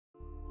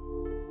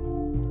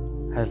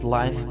Has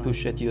life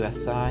pushed you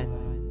aside?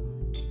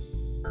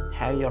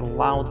 Have your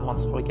loved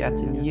ones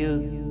forgotten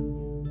you?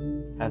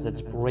 Has a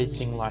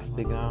depressing life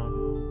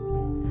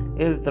begun?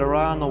 Is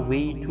there no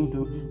way to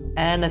do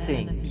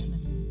anything?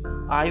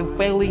 Are you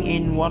failing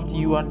in what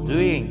you are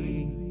doing?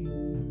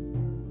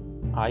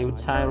 Are you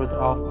tired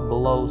of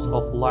blows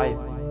of life?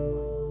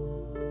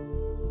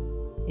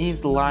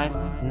 Is life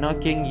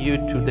knocking you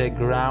to the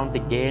ground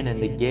again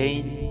and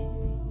again?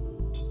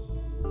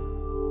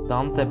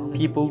 Don't the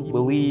people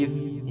believe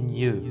in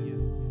you?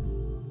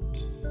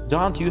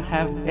 Don't you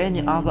have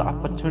any other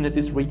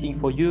opportunities waiting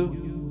for you?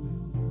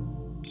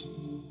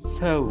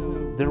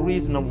 So there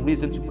is no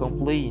reason to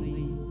complain.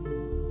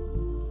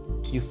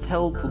 You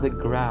fell to the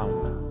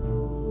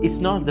ground. It's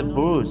not the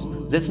worst.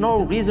 There's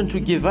no reason to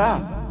give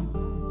up.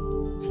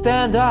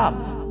 Stand up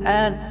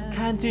and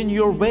continue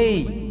your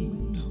way.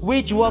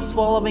 Which was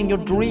following your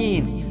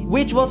dream?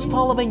 Which was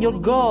following your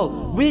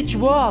goal? Which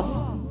was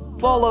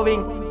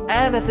following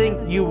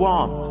anything you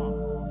want?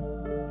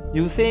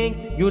 You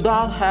think you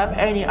don't have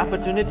any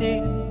opportunity,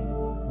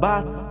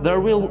 but there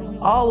will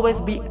always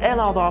be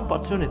another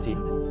opportunity.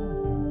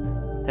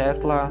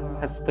 Tesla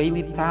has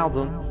failed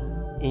thousands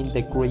in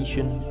the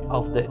creation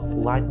of the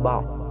light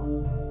bulb.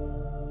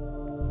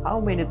 How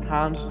many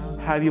times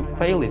have you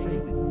failed it?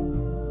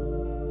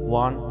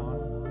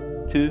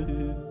 1,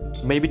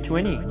 2, maybe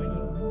 20.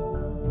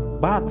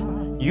 But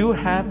you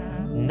have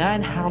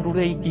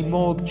 980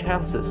 more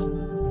chances.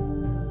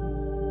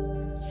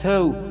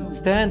 So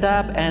stand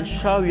up and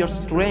show your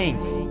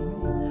strength.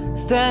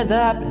 Stand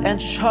up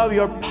and show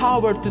your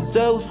power to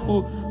those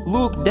who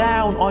look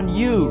down on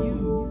you.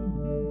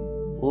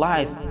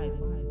 Life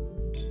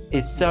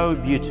is so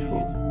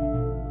beautiful.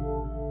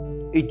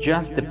 It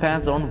just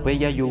depends on where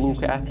you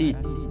look at it.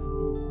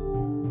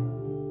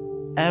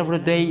 Every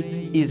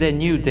day is a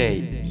new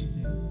day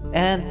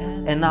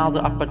and another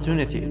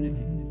opportunity.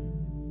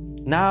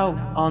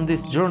 Now on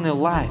this journey of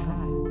life,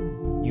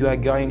 you are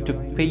going to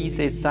face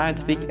a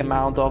scientific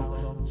amount of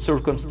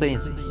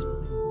circumstances,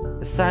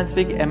 a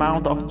scientific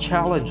amount of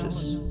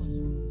challenges.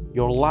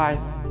 Your life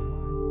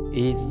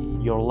is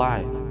your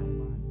life,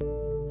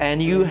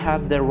 and you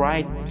have the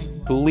right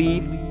to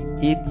live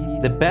it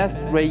the best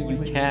way you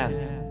can.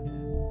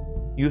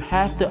 You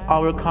have to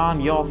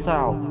overcome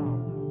yourself.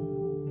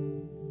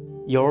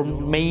 Your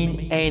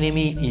main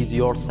enemy is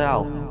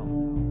yourself,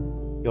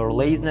 your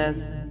laziness,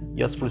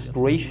 your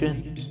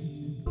frustration.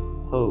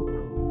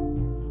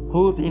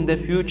 Hope in the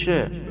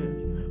future.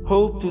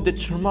 Hope to the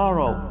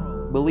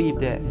tomorrow. Believe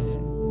this.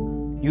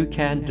 You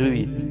can do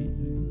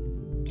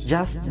it.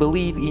 Just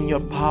believe in your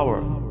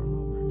power.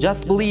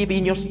 Just believe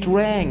in your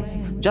strength.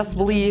 Just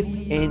believe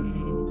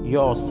in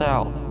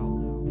yourself.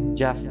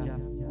 Just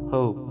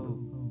hope.